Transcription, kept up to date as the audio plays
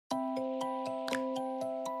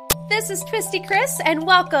This is Twisty Chris, and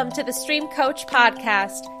welcome to the Stream Coach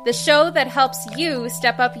Podcast, the show that helps you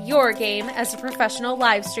step up your game as a professional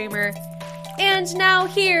live streamer. And now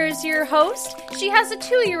here's your host. She has a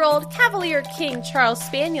 2-year-old Cavalier King Charles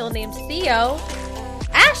Spaniel named Theo,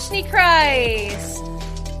 Ashley Christ.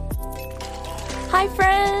 Hi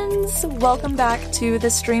friends! Welcome back to the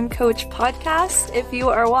Stream Coach Podcast. If you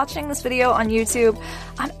are watching this video on YouTube,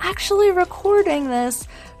 I'm actually recording this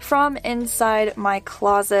from inside my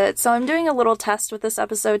closet. So I'm doing a little test with this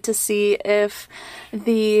episode to see if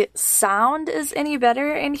the sound is any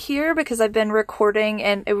better in here, because I've been recording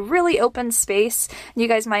in a really open space. You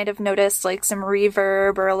guys might have noticed like some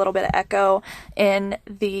reverb or a little bit of echo in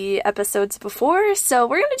the episodes before. So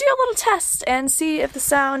we're going to do a little test and see if the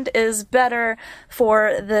sound is better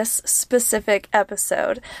for this specific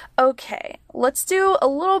episode. Okay, let's do a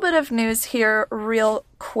little bit of news here real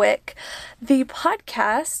quick. The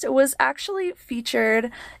podcast was actually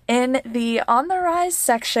featured in the On the Rise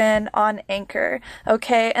section on Anchor.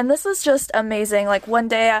 Okay, and this is just amazing. Like one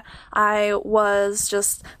day I was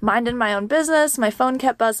just minding my own business, my phone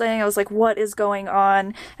kept buzzing, I was like, what is going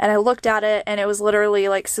on? And I looked at it and it was literally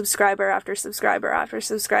like subscriber after subscriber after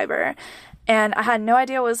subscriber. And I had no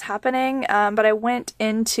idea what was happening, but I went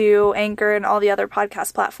into Anchor and all the other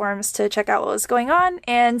podcast platforms to check out what was going on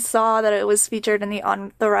and saw that it was featured in the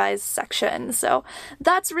On the Rise section. So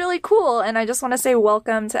that's really cool, and I just want to say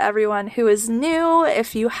welcome to everyone who is new.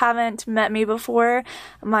 If you haven't met me before,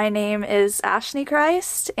 my name is Ashley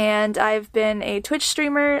Christ, and I've been a Twitch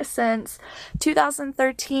streamer since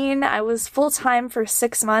 2013. I was full-time for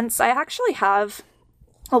 6 months. I actually have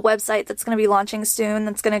a website that's going to be launching soon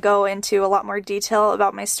that's going to go into a lot more detail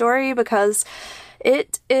about my story, because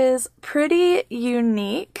it is pretty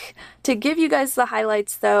unique. To give you guys the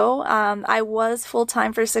highlights though, I was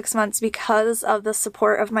full-time for 6 months because of the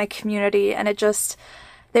support of my community, and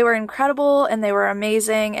they were incredible and they were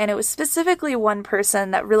amazing, and it was specifically one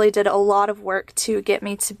person that really did a lot of work to get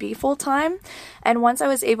me to be full-time. And once I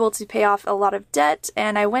was able to pay off a lot of debt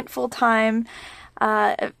and I went full-time,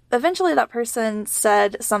 eventually that person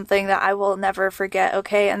said something that I will never forget,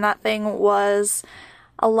 okay? And that thing was,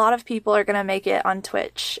 a lot of people are gonna make it on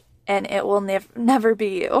Twitch, and it will never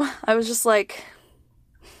be you. I was just like,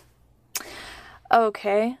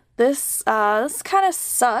 okay, this kind of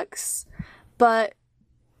sucks, but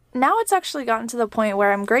now it's actually gotten to the point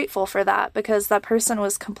where I'm grateful for that, because that person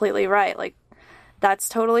was completely right. Like, that's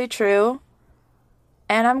totally true.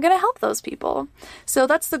 And I'm going to help those people. So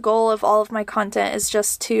that's the goal of all of my content, is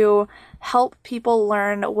just to help people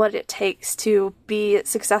learn what it takes to be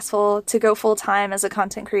successful, to go full-time as a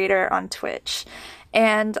content creator on Twitch.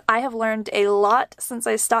 And I have learned a lot since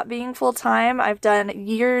I stopped being full-time. I've done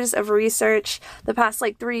years of research. The past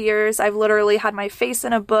 3 years, I've literally had my face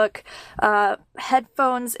in a book,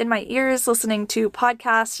 headphones in my ears, listening to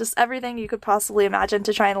podcasts, just everything you could possibly imagine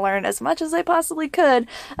to try and learn as much as I possibly could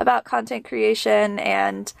about content creation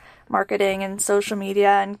and marketing and social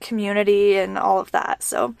media and community and all of that.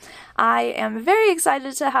 So I am very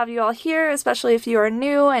excited to have you all here, especially if you are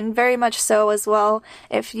new, and very much so as well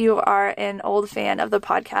if you are an old fan of the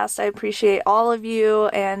podcast. I appreciate all of you,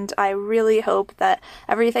 and I really hope that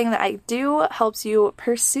everything that I do helps you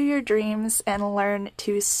pursue your dreams and learn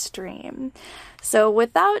to stream. So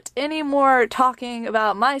without any more talking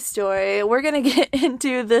about my story, we're going to get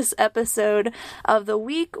into this episode of the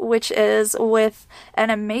week, which is with an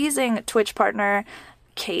amazing Twitch partner,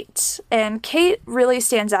 Kate. And Kate really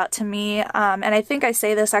stands out to me, and I think I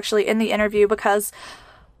say this actually in the interview because,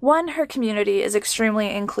 one, her community is extremely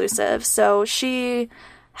inclusive. So she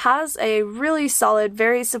has a really solid,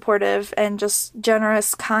 very supportive, and just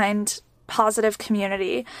generous, kind, positive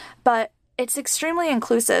community, but it's extremely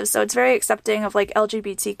inclusive, so it's very accepting of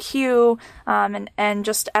LGBTQ and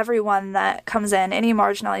just everyone that comes in. Any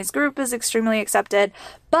marginalized group is extremely accepted,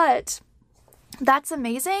 but that's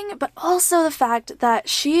amazing. But also the fact that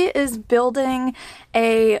she is building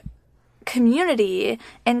a community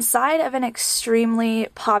inside of an extremely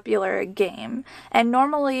popular game. And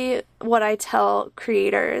normally what I tell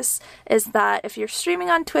creators is that if you're streaming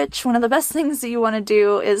on Twitch, one of the best things that you want to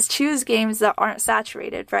do is choose games that aren't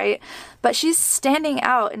saturated, right? But she's standing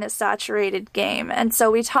out in a saturated game. And so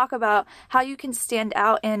we talk about how you can stand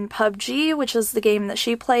out in PUBG, which is the game that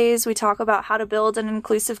she plays. We talk about how to build an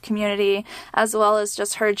inclusive community, as well as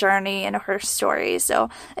just her journey and her story. So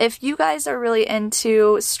if you guys are really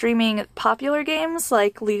into streaming popular games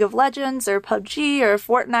like League of Legends or PUBG or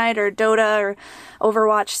Fortnite or Dota or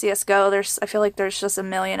Overwatch, CSGO, I feel like there's just a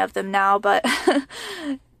million of them now, but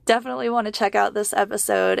definitely want to check out this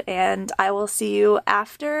episode, and I will see you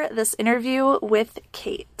after this interview with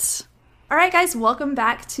Kate. All right, guys, welcome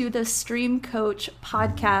back to the Stream Coach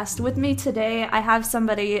podcast. With me today, I have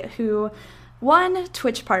somebody who, one,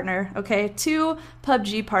 Twitch partner, okay, two,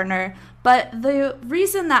 PUBG partner. But the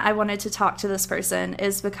reason that I wanted to talk to this person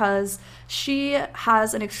is because she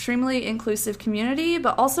has an extremely inclusive community,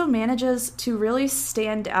 but also manages to really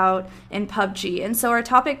stand out in PUBG. And so our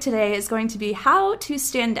topic today is going to be how to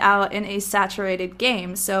stand out in a saturated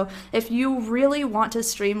game. So if you really want to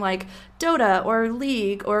stream like Dota or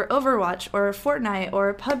League or Overwatch or Fortnite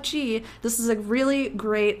or PUBG, this is a really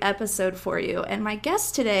great episode for you. And my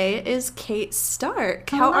guest today is Kate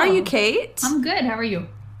Stark. Hello. How are you, Kate? I'm good. How are you?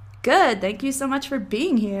 Good. Thank you so much for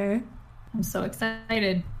being here. I'm so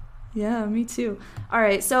excited. Yeah, me too. All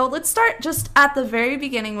right, so let's start just at the very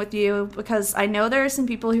beginning with you because I know there are some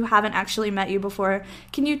people who haven't actually met you before.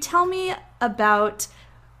 Can you tell me about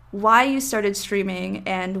why you started streaming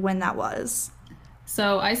and when that was?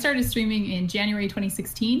 So I started streaming in January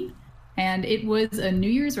 2016, and it was a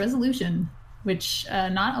New Year's resolution, which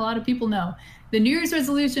not a lot of people know. The New Year's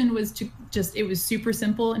resolution was it was super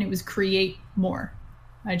simple, and it was create more.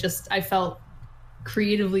 I felt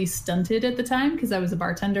creatively stunted at the time because I was a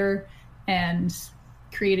bartender, and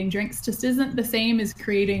creating drinks just isn't the same as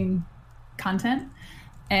creating content.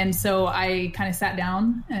 And so I kind of sat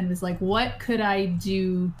down and was like, what could I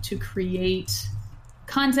do to create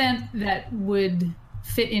content that would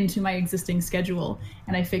fit into my existing schedule?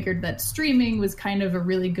 And I figured that streaming was kind of a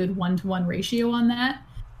really good one-to-one ratio on that.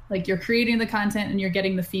 Like, you're creating the content and you're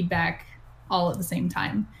getting the feedback all at the same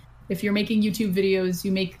time. If you're making YouTube videos,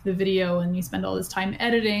 you make the video and you spend all this time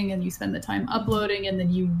editing and you spend the time uploading, and then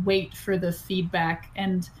you wait for the feedback,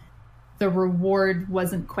 and the reward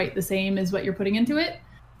wasn't quite the same as what you're putting into it.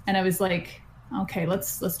 And I was like, okay,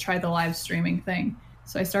 let's try the live streaming thing.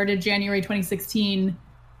 So I started January 2016.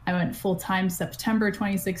 I went full-time September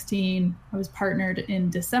 2016. I was partnered in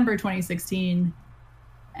December 2016,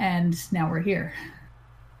 and now we're here.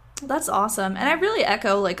 That's awesome. And I really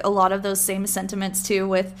echo like a lot of those same sentiments too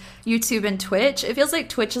with YouTube and Twitch. It feels like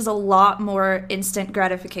Twitch is a lot more instant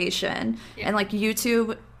gratification. Yeah. And like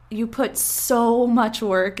YouTube, you put so much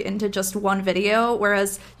work into just one video,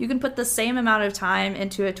 whereas you can put the same amount of time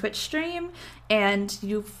into a Twitch stream and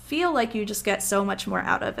you feel like you just get so much more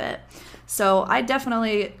out of it. So I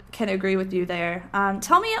definitely can agree with you there.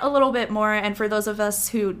 Tell me a little bit more, and for those of us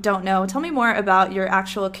who don't know, tell me more about your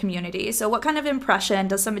actual community. So what kind of impression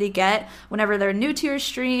does somebody get whenever they're new to your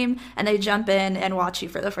stream and they jump in and watch you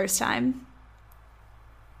for the first time?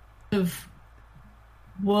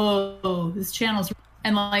 Whoa, this channel's,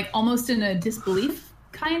 and like almost in a disbelief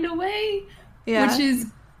kind of way, yeah.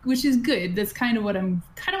 which is good. That's kind of what I'm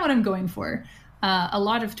going for. A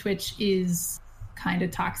lot of Twitch is kind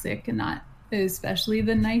of toxic and not especially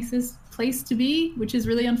the nicest place to be, which is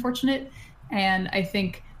really unfortunate. And I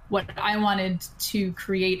think what I wanted to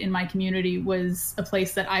create in my community was a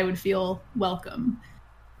place that I would feel welcome.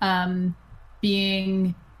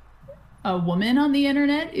 Being a woman on the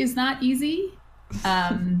internet is not easy.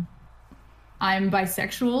 I'm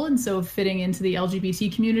bisexual, and so fitting into the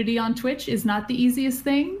LGBT community on Twitch is not the easiest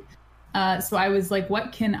thing. So I was like,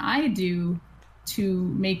 what can I do to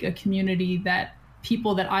make a community that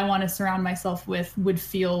people that I want to surround myself with would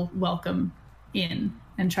feel welcome in,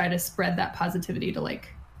 and try to spread that positivity to like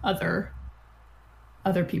other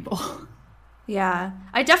people. Yeah,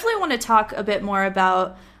 I definitely want to talk a bit more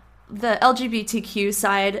about the LGBTQ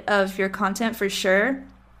side of your content for sure.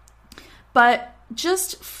 But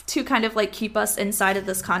just to kind of like keep us inside of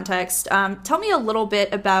this context, tell me a little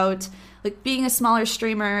bit about like being a smaller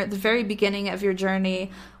streamer, the very beginning of your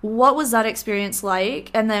journey. What was that experience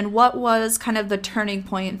like? And then what was kind of the turning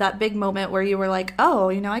point, that big moment where you were like, oh,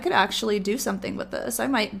 you know, I could actually do something with this. I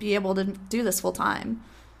might be able to do this full time.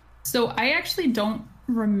 So I actually don't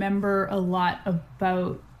remember a lot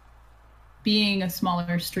about being a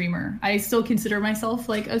smaller streamer. I still consider myself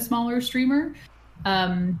like a smaller streamer.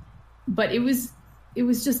 But it was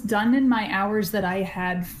just done in my hours that I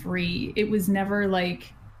had free. It was never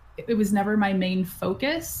my main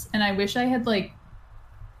focus. And I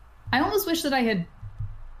almost wish that I had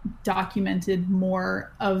documented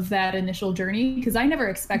more of that initial journey, because I never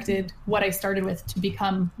expected what I started with to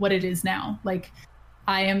become what it is now. Like,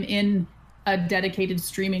 I am in a dedicated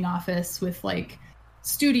streaming office with like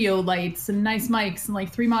studio lights and nice mics and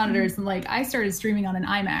like 3 monitors. And like, I started streaming on an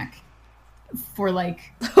iMac for like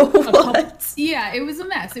yeah, it was a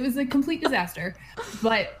mess. It was a complete disaster.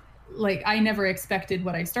 But like, I never expected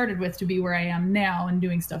what I started with to be where I am now and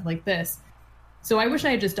doing stuff like this. So I wish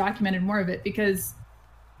I had just documented more of it, because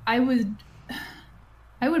I would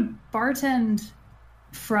bartend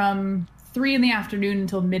from 3 p.m.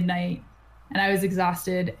 until midnight and I was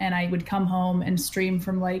exhausted, and I would come home and stream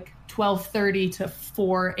from like 12:30 to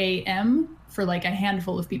 4 a.m. for like a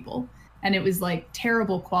handful of people. And it was like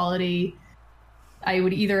terrible quality. I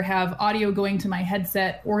would either have audio going to my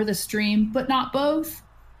headset or the stream, but not both.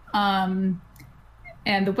 And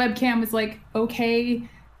the webcam was like, okay.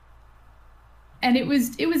 And it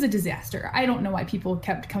was a disaster. I don't know why people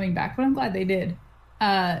kept coming back, but I'm glad they did.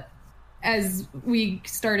 As we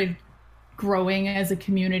started growing as a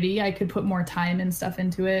community, I could put more time and stuff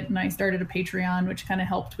into it. And I started a Patreon, which kind of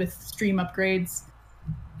helped with stream upgrades.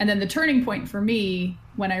 And then the turning point for me,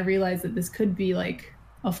 when I realized that this could be like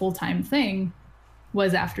a full-time thing,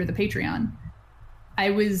 was after the Patreon. I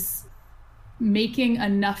was making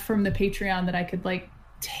enough from the Patreon that I could like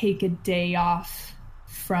take a day off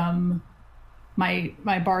from my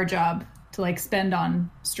bar job to like spend on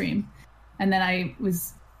stream. And then I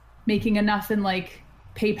was making enough in like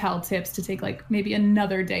PayPal tips to take like maybe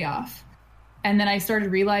another day off. And then I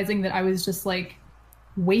started realizing that I was just like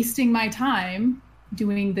wasting my time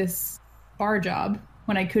doing this bar job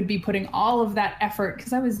when I could be putting all of that effort,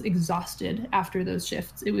 because I was exhausted after those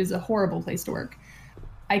shifts. It was a horrible place to work.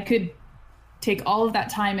 I could take all of that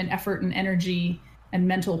time and effort and energy and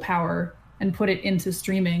mental power and put it into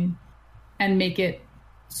streaming and make it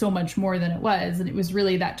so much more than it was. And it was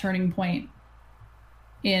really that turning point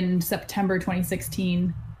in September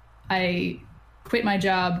 2016. I quit my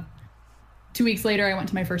job. 2 weeks later, I went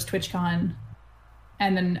to my first TwitchCon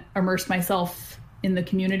and then immersed myself in the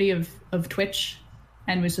community of Twitch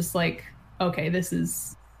and was just like, okay, this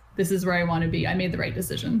is where I want to be. I made the right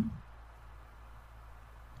decision.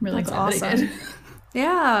 I'm really glad that I did.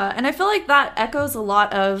 Yeah, and I feel like that echoes a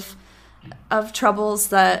lot of troubles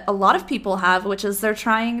that a lot of people have, which is they're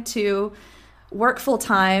trying to work full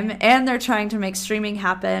time and they're trying to make streaming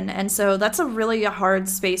happen. And so that's a really hard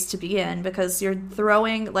space to be in, because you're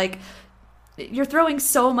throwing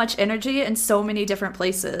so much energy in so many different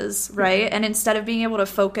places, right? And instead of being able to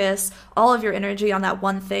focus all of your energy on that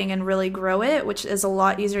one thing and really grow it, which is a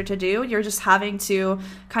lot easier to do, you're just having to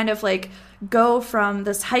kind of like go from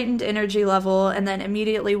this heightened energy level and then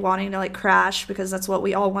immediately wanting to like crash, because that's what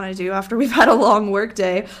we all want to do after we've had a long work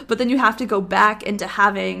day. But then you have to go back into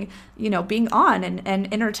having, being on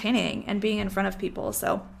and entertaining and being in front of people.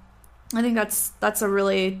 So I think that's a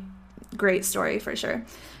really great story for sure.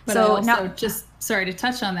 But so I also, now, just sorry to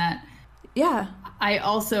touch on that. Yeah. I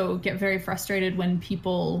also get very frustrated when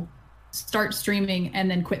people start streaming and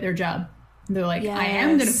then quit their job. They're like, yes, I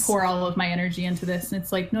am going to pour all of my energy into this. And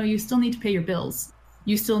it's like, no, you still need to pay your bills.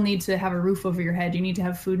 You still need to have a roof over your head. You need to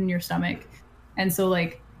have food in your stomach. And so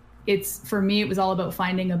like, for me, it was all about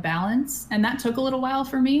finding a balance. And that took a little while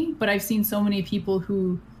for me, but I've seen so many people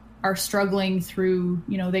who are struggling through,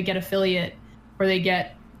 they get affiliate, or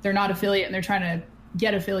they're not affiliate and they're trying to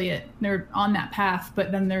get affiliate. They're on that path,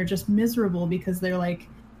 but then they're just miserable because they're like,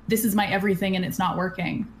 this is my everything and it's not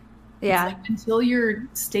working. Yeah. Like, until you're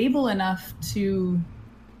stable enough to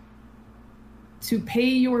pay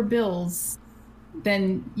your bills,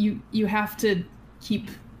 then you have to keep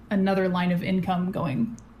another line of income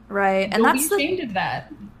going. Right. And Don't be ashamed of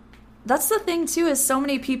that. That's the thing too, is so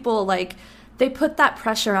many people, like, they put that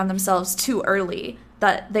pressure on themselves too early,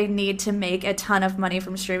 that they need to make a ton of money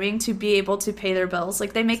from streaming to be able to pay their bills.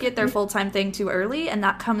 Like, they make it their full-time thing too early, and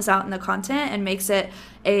that comes out in the content and makes it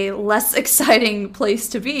a less exciting place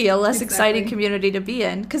to be, a less exciting community to be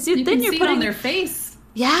in. Because then you're putting it on their face.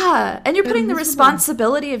 Yeah, and you're putting the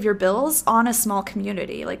responsibility of your bills on a small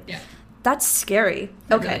community. Like, that's scary.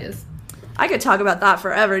 That okay. really is. I could talk about that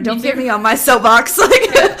forever. Don't get me on my soapbox.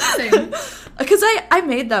 Like, same. Because I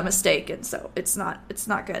made that mistake, and so it's not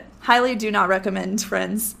good. Highly do not recommend,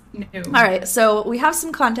 friends. No. All right, so we have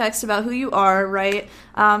some context about who you are, right?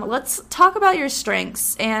 Let's talk about your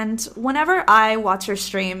strengths. And whenever I watch your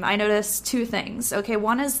stream, I notice two things. Okay,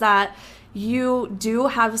 one is that you do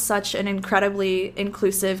have such an incredibly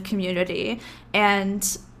inclusive community,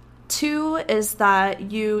 and two is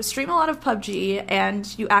that you stream a lot of PUBG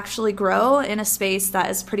and you actually grow in a space that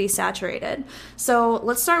is pretty saturated. So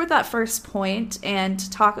let's start with that first point and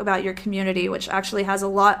talk about your community, which actually has a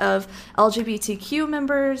lot of LGBTQ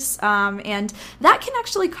members, and that can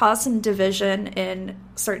actually cause some division in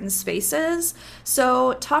certain spaces.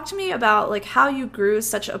 So talk to me about like how you grew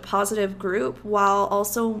such a positive group while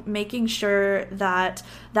also making sure that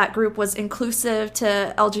that group was inclusive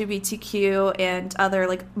to LGBTQ and other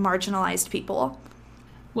like marginalized people.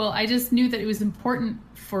 Well, I just knew that it was important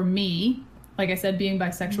for me, like I said, being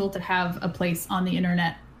bisexual, to have a place on the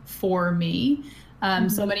internet for me.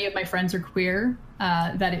 So many of my friends are queer,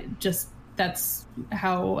 that's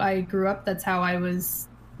how I grew up. That's how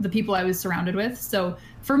the people I was surrounded with. So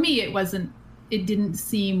for me, it wasn't it didn't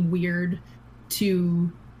seem weird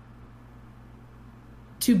to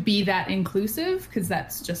be that inclusive, because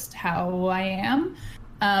that's just how I am.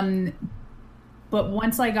 But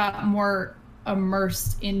once I got more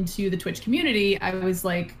immersed into the Twitch community, I was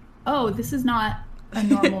like, oh, this is not a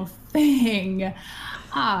normal thing.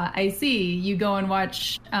 I see. You go and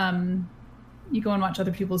watch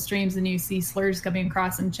other people's streams and you see slurs coming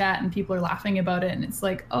across in chat and people are laughing about it, and it's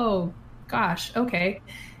like, oh gosh, okay.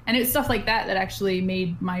 And it's stuff like that that actually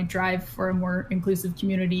made my drive for a more inclusive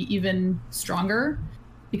community even stronger,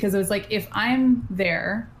 because I was like, if I'm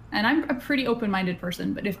there, and I'm a pretty open-minded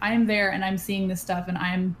person, but if I'm there and I'm seeing this stuff and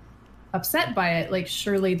I'm upset by it, like,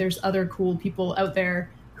 surely there's other cool people out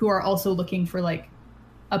there who are also looking for like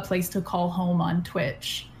a place to call home on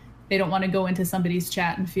Twitch. They don't want to go into somebody's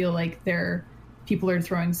chat and feel like people are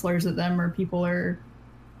throwing slurs at them, or people are,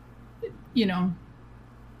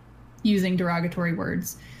 using derogatory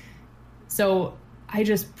words. So I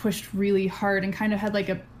just pushed really hard and kind of had like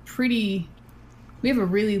we have a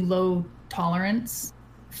really low tolerance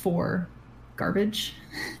for garbage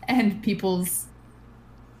and people's,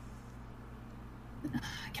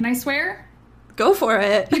 can I swear? Go for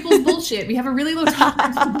it. People's bullshit. We have a really low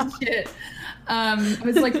tolerance for bullshit. I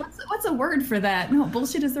was like, what's a word for that? No,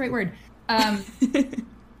 bullshit is the right word.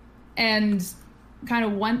 And kind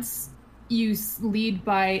of once you lead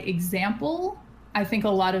by example, I think a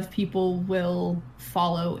lot of people will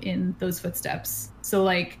follow in those footsteps. So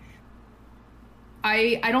like,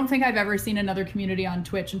 I don't think I've ever seen another community on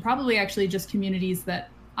Twitch, and probably actually just communities that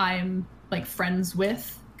I'm like friends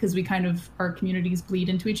with, because we kind of, our communities bleed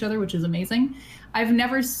into each other, which is amazing. I've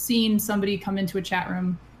never seen somebody come into a chat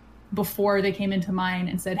room before they came into mine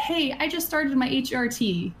and said, hey, I just started my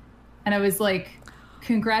HRT. And I was like,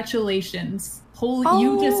 congratulations.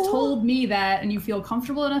 You just told me that, and you feel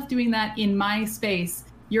comfortable enough doing that in my space.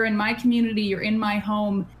 You're in my community, you're in my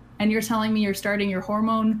home, and you're telling me you're starting your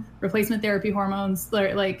hormone replacement therapy, hormones,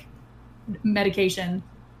 like medication.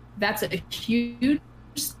 That's a huge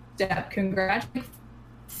step. Congratulations.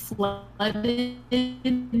 Flooded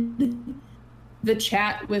the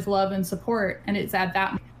chat with love and support, and it's at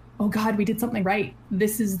that, oh God, we did something right.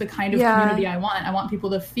 This is the kind of community I want. I want people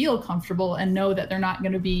to feel comfortable and know that they're not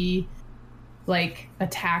going to be like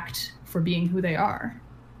attacked for being who they are.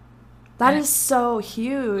 That is so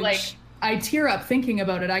huge. Like, I tear up thinking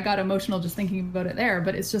about it. I got emotional just thinking about it there,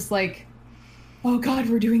 but it's just like, oh God,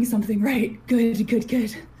 we're doing something right. Good.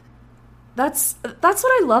 That's what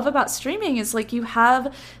I love about streaming, is like, you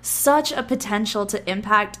have such a potential to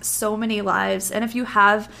impact so many lives. And if you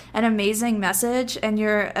have an amazing message and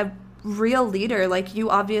you're a real leader, like you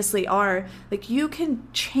obviously are, like, you can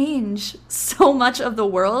change so much of the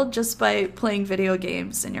world just by playing video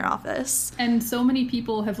games in your office. And so many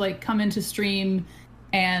people have like come into stream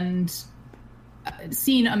and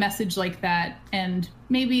seen a message like that and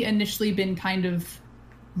maybe initially been kind of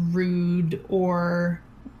rude or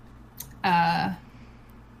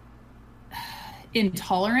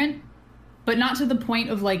intolerant, but not to the point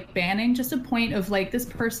of like banning, just a point of like, this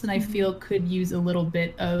person I feel could use a little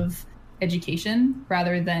bit of education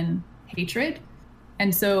rather than hatred.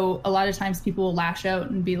 And so a lot of times people will lash out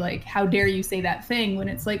and be like, how dare you say that thing, when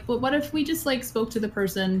it's like, well, what if we just like spoke to the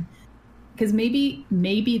person, because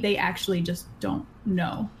maybe they actually just don't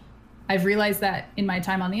know. I've realized that in my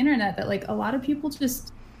time on the internet, that like a lot of people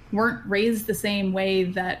just weren't raised the same way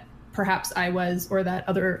that perhaps I was, or that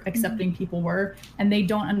other accepting people were, and they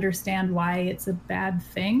don't understand why it's a bad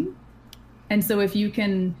thing. And so if you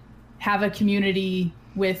can have a community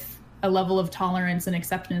with a level of tolerance and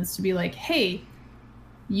acceptance to be like, hey,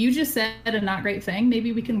 you just said a not great thing,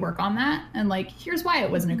 maybe we can work on that, and like, here's why it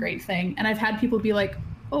wasn't a great thing. And I've had people be like,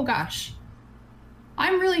 oh gosh,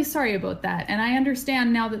 I'm really sorry about that, and I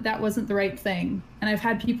understand now that that wasn't the right thing. And I've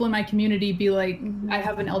had people in my community be like, I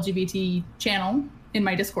have an LGBT channel in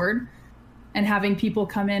my Discord, and having people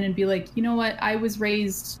come in and be like, you know what, I was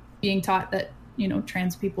raised being taught that,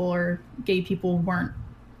 trans people or gay people weren't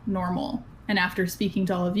normal. And after speaking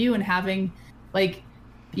to all of you and having like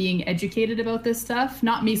being educated about this stuff,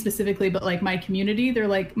 not me specifically, but like my community, they're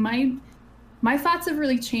like, my thoughts have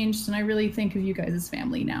really changed, and I really think of you guys as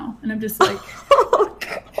family now. And I'm just like, oh,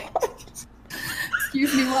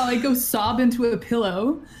 excuse me while I go sob into a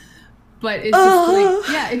pillow. But it's just like,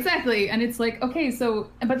 yeah, exactly. And it's like, okay,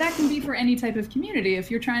 so, but that can be for any type of community.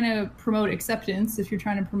 If you're trying to promote acceptance, if you're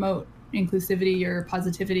trying to promote inclusivity or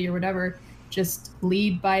positivity or whatever, just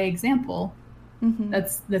lead by example. Mm-hmm.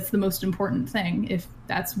 That's the most important thing. If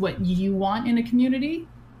that's what you want in a community,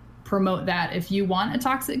 promote that. If you want a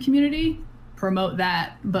toxic community, promote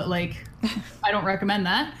that, but like, I don't recommend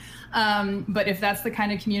that. But if that's the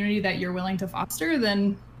kind of community that you're willing to foster,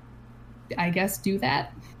 then I guess do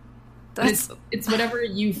that. It's whatever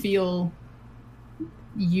you feel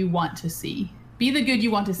you want to see. Be the good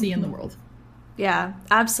you want to see in the world. Yeah,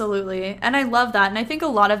 absolutely. And I love that. And I think a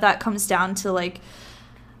lot of that comes down to like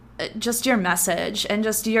just your message and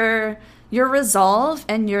just your resolve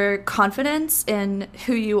and your confidence in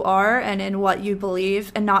who you are and in what you believe,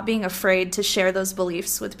 and not being afraid to share those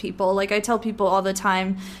beliefs with people. Like I tell people all the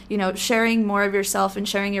time, you know, sharing more of yourself and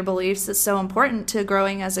sharing your beliefs is so important to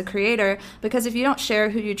growing as a creator, because if you don't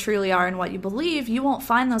share who you truly are and what you believe, you won't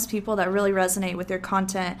find those people that really resonate with your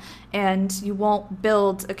content, and you won't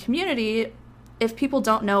build a community if people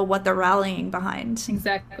don't know what they're rallying behind.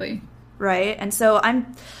 Exactly. Right? And so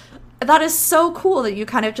that is so cool that you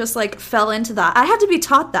kind of just like fell into that. I had to be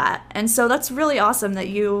taught that. And so that's really awesome that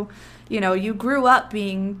you grew up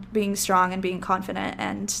being strong and being confident,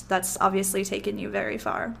 and that's obviously taken you very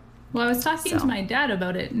far. Well, I was talking to my dad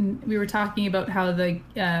about it, and we were talking about how the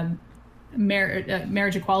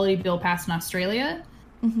marriage equality bill passed in Australia.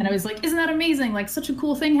 Mm-hmm. And I was like, isn't that amazing? Like, such a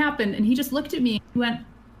cool thing happened. And he just looked at me and went,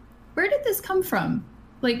 where did this come from?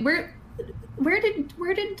 Like,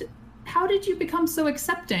 how did you become so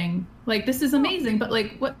accepting? Like, this is amazing, but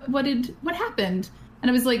like, what happened? And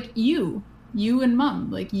I was like, you and Mom,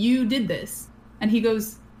 like, you did this. And he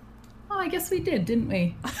goes, oh, I guess we did, didn't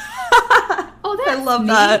we? Oh, that's I love neat.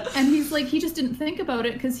 that. And he's like, he just didn't think about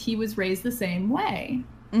it because he was raised the same way.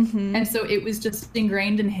 Mm-hmm. And so it was just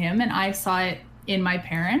ingrained in him, and I saw it in my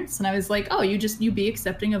parents, and I was like, oh, you be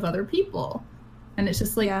accepting of other people. And it's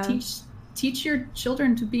just like, teach your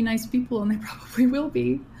children to be nice people, and they probably will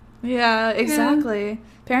be. Yeah, exactly. Yeah.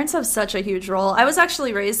 Parents have such a huge role. I was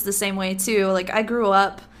actually raised the same way too. Like, I grew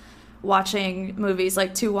up watching movies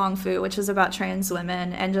like Tu Wong Fu, which is about trans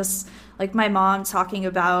women, and just like my mom talking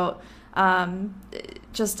about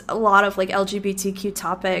just a lot of like LGBTQ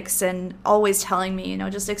topics, and always telling me, you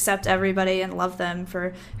know, just accept everybody and love them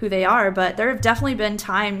for who they are. But there have definitely been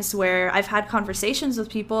times where I've had conversations with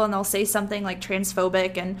people and they'll say something like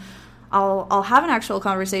transphobic, and I'll have an actual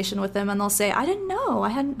conversation with them, and they'll say, I didn't know, I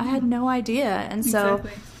had no idea. And so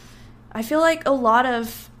exactly. I feel like a lot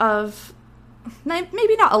of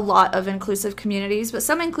maybe not a lot of inclusive communities, but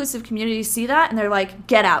some inclusive communities see that and they're like,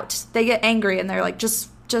 get out. They get angry and they're like, just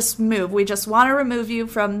move. We just want to remove you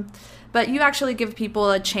from, but you actually give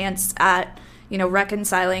people a chance at, you know,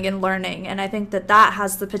 reconciling and learning. And I think that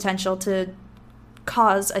has the potential to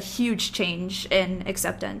cause a huge change in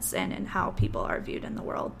acceptance and in how people are viewed in the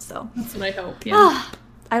world. So that's what I hope. Yeah.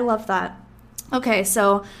 I love that. Okay,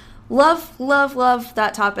 so love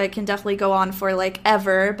that topic. Can definitely go on for like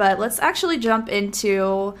ever, but let's actually jump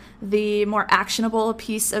into the more actionable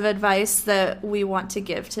piece of advice that we want to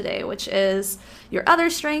give today, which is your other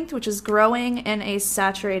strength, which is growing in a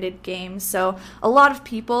saturated game. So a lot of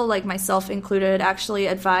people, like myself included, actually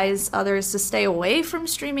advise others to stay away from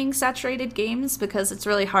streaming saturated games because it's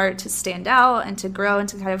really hard to stand out and to grow and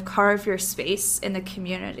to kind of carve your space in the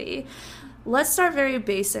community. Let's start very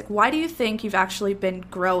basic. Why do you think you've actually been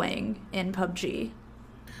growing in PUBG?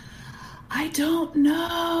 I don't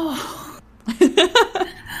know.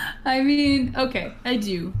 I mean, okay, I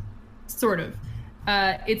do. Sort of.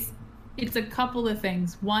 It's a couple of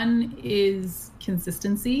things. One is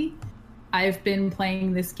consistency. I've been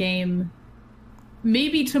playing this game,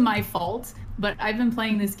 maybe to my fault, but I've been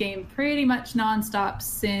playing this game pretty much nonstop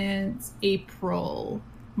since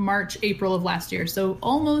March, April of last year. So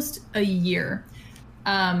almost a year.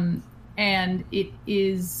 And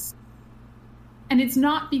it's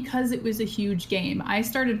not because it was a huge game. I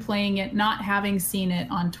started playing it not having seen it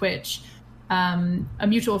on Twitch. A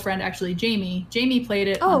mutual friend, actually, Jamie played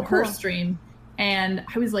it on her stream, and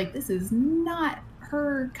I was like, this is not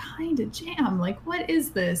her kind of jam. Like, what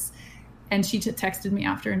is this? And she texted me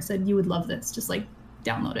after and said, you would love this. Just like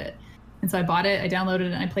download it. And so I bought it, I downloaded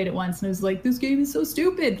it, and I played it once, and I was like, this game is so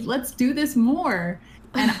stupid. Let's do this more.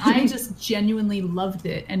 And I just genuinely loved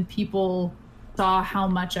it. And people saw how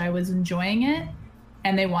much I was enjoying it,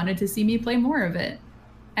 and they wanted to see me play more of it.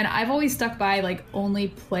 And I've always stuck by, like, only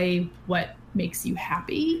play what makes you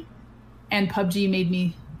happy. And PUBG made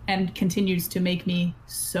me, and continues to make me,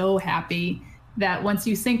 so happy that once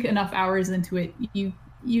you sink enough hours into it, you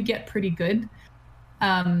get pretty good.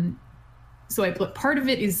 So part of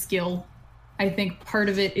it is skill. I think part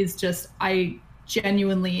of it is just I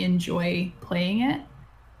genuinely enjoy playing it.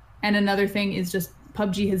 And another thing is just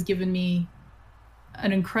PUBG has given me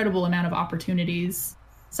an incredible amount of opportunities.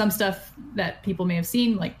 Some stuff that people may have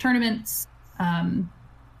seen, like tournaments.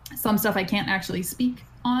 Some stuff I can't actually speak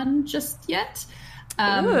on just yet.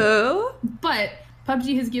 Ooh. But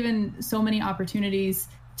PUBG has given so many opportunities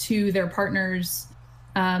to their partners,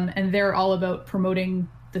 and they're all about promoting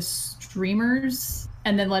the streamers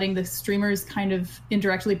and then letting the streamers kind of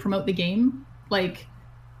indirectly promote the game. Like,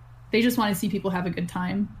 they just want to see people have a good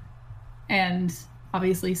time and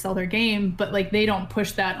obviously sell their game, but like, they don't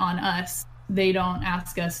push that on us. They don't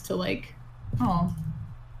ask us to like,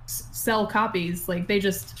 sell copies. Like, they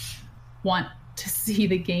just want to see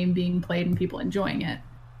the game being played and people enjoying it.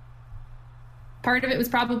 Part of it was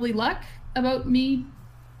probably luck about me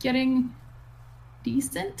getting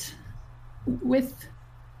decent with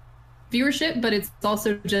viewership, but it's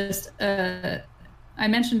also just I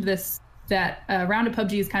mentioned this, that a round of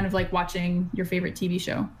PUBG is kind of like watching your favorite TV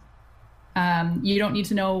show. You don't need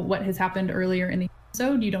to know what has happened earlier in the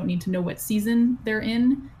episode. You don't need to know what season they're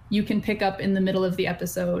in. You can pick up in the middle of the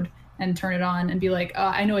episode and turn it on and be like, oh,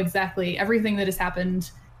 I know exactly everything that has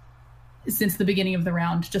happened since the beginning of the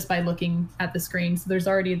round just by looking at the screen. So there's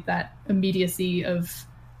already that immediacy of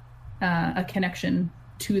a connection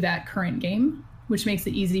to that current game, which makes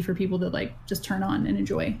it easy for people to like just turn on and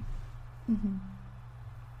enjoy. Mm-hmm.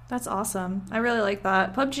 That's awesome. I really like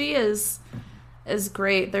that. PUBG is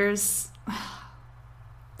great. There's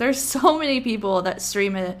so many people that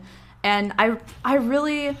stream it, and I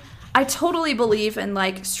totally believe in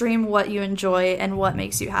like stream what you enjoy and what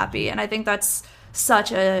makes you happy. And I think that's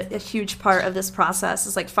such a huge part of this process,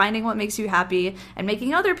 is like finding what makes you happy and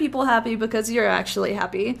making other people happy because you're actually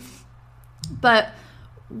happy. But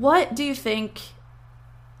what do you think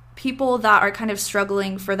people that are kind of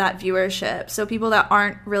struggling for that viewership, so people that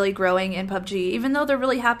aren't really growing in PUBG, even though they're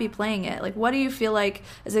really happy playing it, like what do you feel like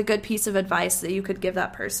is a good piece of advice that you could give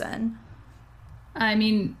that person? I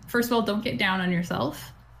mean, first of all, don't get down on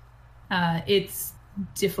yourself. It's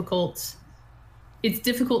difficult. It's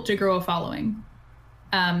difficult to grow a following.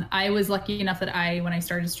 I was lucky enough that when I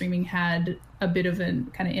started streaming, had a bit of a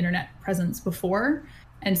kind of internet presence before.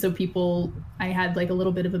 And so I had like a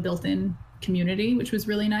little bit of a built-in community, which was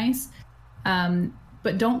really nice.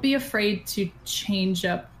 But don't be afraid to change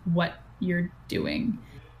up what you're doing.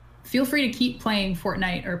 Feel free to keep playing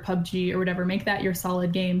Fortnite or PUBG or whatever, make that your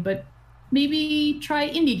solid game, but maybe try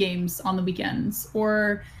indie games on the weekends,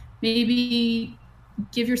 or maybe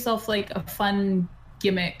give yourself like a fun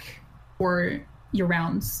gimmick for your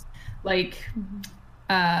rounds. Like,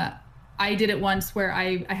 I did it once where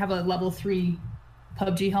I have a level 3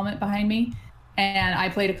 PUBG helmet behind me, and I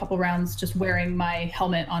played a couple rounds just wearing my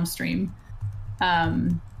helmet on stream.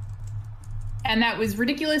 And that was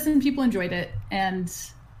ridiculous, and people enjoyed it. And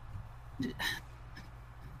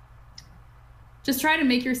just try to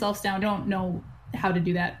make yourself stand. I don't know how to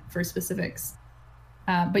do that for specifics.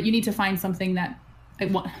 But you need to find something that I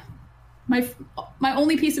want. My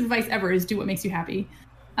only piece of advice ever is do what makes you happy.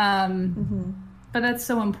 But that's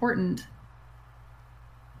so important.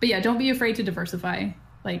 But yeah, don't be afraid to diversify.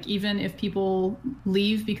 Like, even if people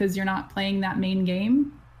leave because you're not playing that main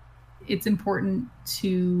game, it's important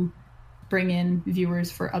to bring in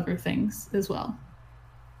viewers for other things as well.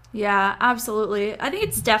 Yeah, absolutely. I think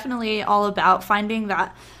it's definitely all about finding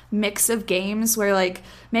that mix of games where, like,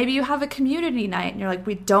 maybe you have a community night and you're like,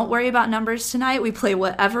 we don't worry about numbers tonight. We play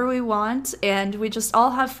whatever we want and we just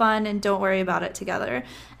all have fun and don't worry about it together.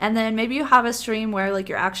 And then maybe you have a stream where, like,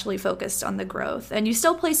 you're actually focused on the growth and you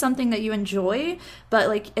still play something that you enjoy, but,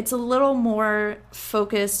 like, it's a little more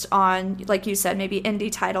focused on, like you said, maybe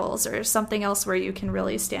indie titles or something else where you can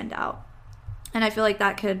really stand out. And I feel like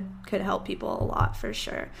that could help people a lot for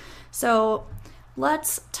sure. So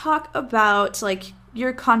let's talk about like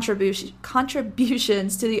your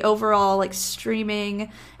contributions to the overall like streaming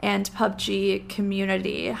and PUBG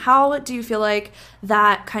community. How do you feel like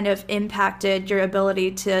that kind of impacted your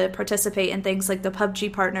ability to participate in things like the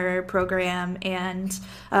PUBG Partner Program and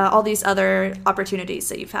all these other opportunities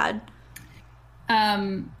that you've had? I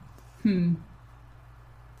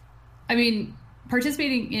mean,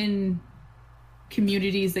 participating in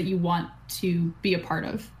communities that you want to be a part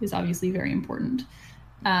of is obviously very important.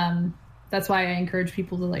 That's why I encourage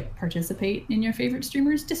people to like participate in your favorite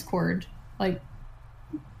streamer's Discord. Like,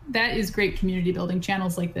 that is great community building.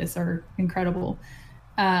 Channels like this are incredible.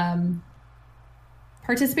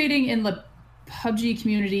 Participating in the PUBG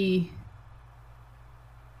community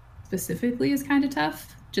specifically is kind of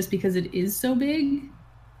tough just because it is so big.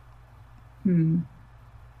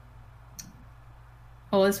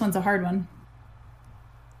 Oh, this one's a hard one.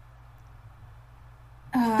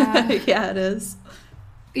 Yeah, it is.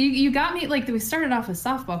 You got me, like, we started off with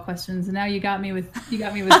softball questions and now you got me with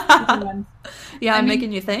ones. Yeah, I'm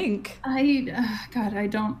making you think. God, I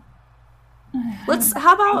don't.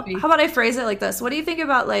 How about I phrase it like this? What do you think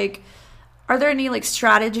about like Are there any like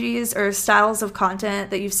strategies or styles of content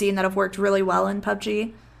that you've seen that have worked really well in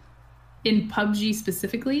PUBG? In PUBG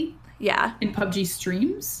specifically? Yeah. In PUBG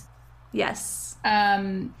streams? Yes.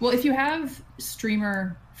 Well, if you have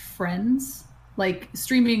streamer friends, like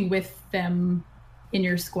streaming with them in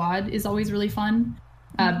your squad is always really fun,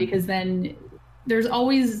 because then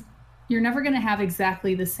you're never going to have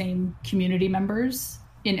exactly the same community members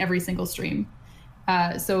in every single stream.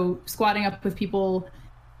 So squatting up with people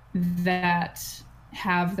that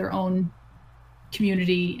have their own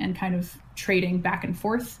community and kind of trading back and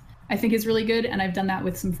forth, I think is really good. And I've done that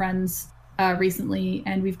with some friends recently,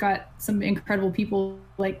 and we've got some incredible people,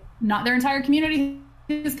 like not their entire community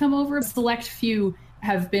has come over. A select few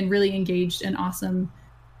have been really engaged and awesome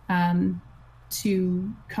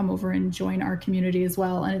to come over and join our community as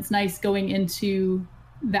well. And it's nice going into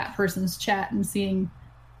that person's chat and seeing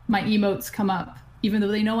my emotes come up, even though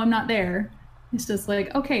they know I'm not there. It's just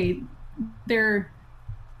like, okay,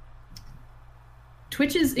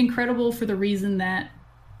 Twitch is incredible for the reason that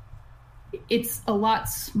it's a lot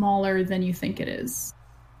smaller than you think it is,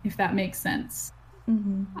 if that makes sense.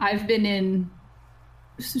 Mm-hmm. I've been in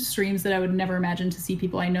streams that I would never imagine to see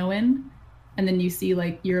people I know in, and then you see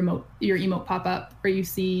like your emote pop up, or you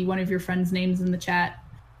see one of your friends' names in the chat.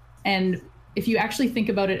 And if you actually think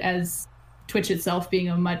about it as Twitch itself being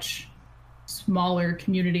a much smaller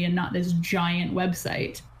community and not this giant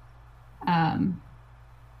website,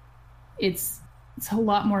 it's a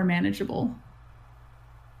lot more manageable.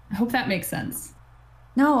 I hope that makes sense.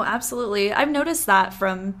 No, absolutely. I've noticed that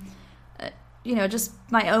from, just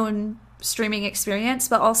my own streaming experience,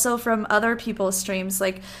 but also from other people's streams.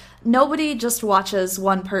 Like, nobody just watches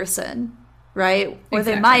one person, right? Or Exactly.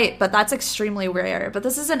 They might, but that's extremely rare. But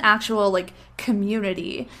this is an actual, like,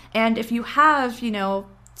 community. And if you have,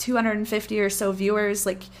 250 or so viewers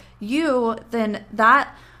like you, then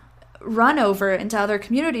that run over into other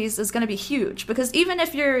communities is going to be huge, because even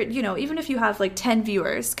if you have like 10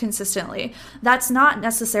 viewers consistently, that's not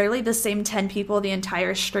necessarily the same 10 people the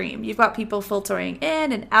entire stream. You've got people filtering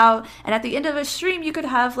in and out, and at the end of a stream you could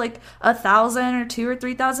have like 1,000 or 2,000 or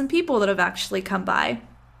 3,000 people that have actually come by.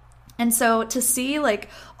 And so to see like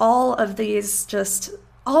all of these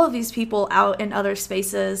people out in other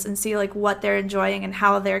spaces and see like what they're enjoying and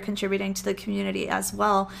how they're contributing to the community as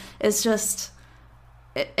well is just,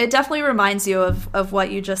 it definitely reminds you of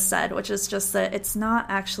what you just said, which is just that it's not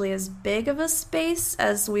actually as big of a space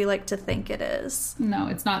as we like to think it is. No,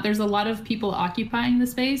 it's not. There's a lot of people occupying the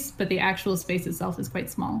space, but the actual space itself is quite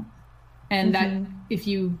small. And that if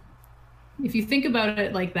you think about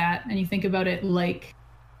it like that, and you think about it like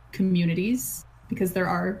communities, because there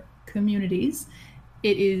are communities,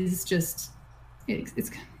 it is just,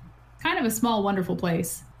 it's kind of a small, wonderful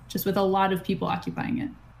place, just with a lot of people occupying it.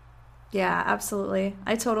 Yeah, absolutely.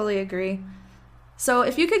 I totally agree. So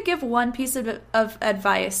if you could give one piece of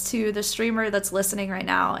advice to the streamer that's listening right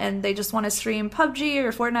now, and they just want to stream PUBG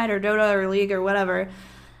or Fortnite or Dota or League or whatever,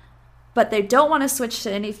 but they don't want to switch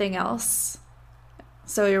to anything else.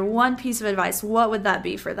 So your one piece of advice, what would that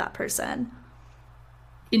be for that person?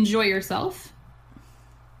 Enjoy yourself.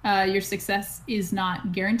 Your success is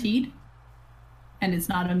not guaranteed, and it's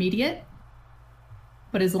not immediate.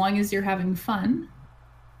 But as long as you're having fun,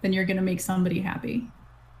 then you're going to make somebody happy.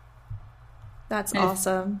 That's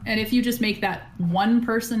awesome. And if you just make that one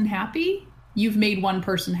person happy, you've made one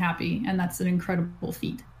person happy, and that's an incredible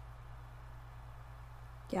feat.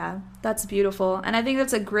 Yeah, that's beautiful. And I think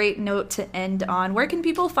that's a great note to end on. Where can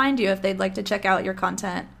people find you if they'd like to check out your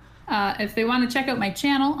content? If they want to check out my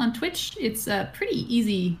channel on Twitch, it's a pretty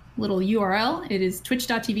easy little URL. It is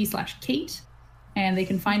twitch.tv/Kate. And they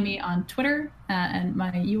can find me on Twitter. And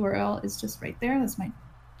my URL is just right there. That's my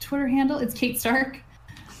Twitter handle. It's Kate Stark.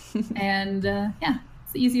 And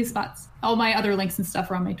it's the easiest spots. All my other links and stuff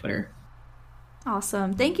are on my Twitter.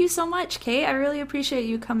 Awesome. Thank you so much, Kate. I really appreciate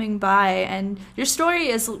you coming by. And your story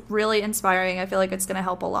is really inspiring. I feel like it's going to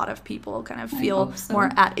help a lot of people kind of feel more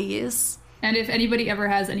at ease. And if anybody ever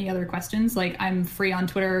has any other questions, like I'm free on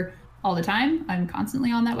Twitter all the time. I'm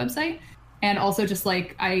constantly on that website. And also just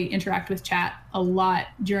like I interact with chat a lot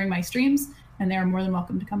during my streams, and they're more than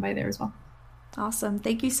welcome to come by there as well. Awesome.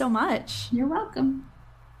 Thank you so much. You're welcome.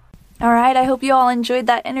 All right, I hope you all enjoyed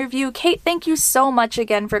that interview. Kate, thank you so much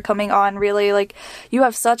again for coming on. Really, like, you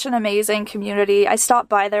have such an amazing community. I stopped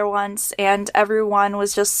by there once, and everyone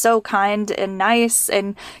was just so kind and nice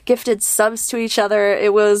and gifted subs to each other.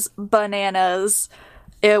 It was bananas.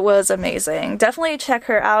 it was amazing. Definitely check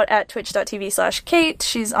her out at twitch.tv/Kate.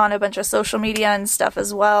 She's on a bunch of social media and stuff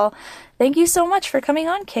as well. Thank you so much for coming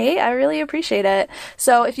on, Kate. I really appreciate it.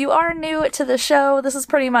 So if you are new to the show, this is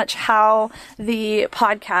pretty much how the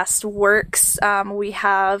podcast works. We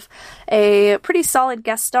have a pretty solid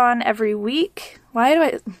guest on every week.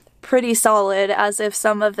 Pretty solid, as if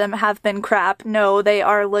some of them have been crap. No, they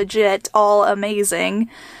are legit all amazing.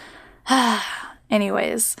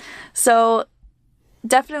 Anyways, so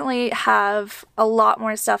definitely have a lot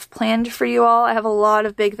more stuff planned for you all. I have a lot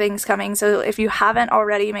of big things coming, so if you haven't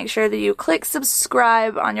already, make sure that you click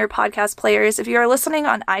subscribe on your podcast players. If you are listening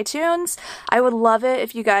on iTunes, I would love it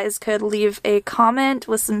if you guys could leave a comment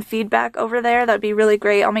with some feedback over there. That would be really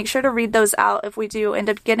great. I'll make sure to read those out if we do end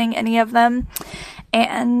up getting any of them.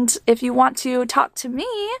 And if you want to talk to me,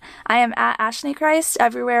 I am at Ashley Christ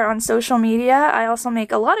everywhere on social media. I also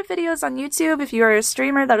make a lot of videos on YouTube. If you are a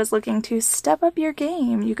streamer that is looking to step up your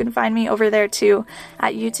game, you can find me over there too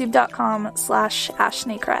at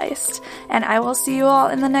youtube.com/Ashley Christ. And I will see you all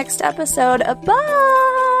in the next episode. Bye!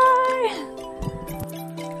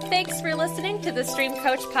 Thanks for listening to the Stream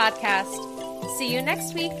Coach Podcast. See you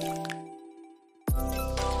next week.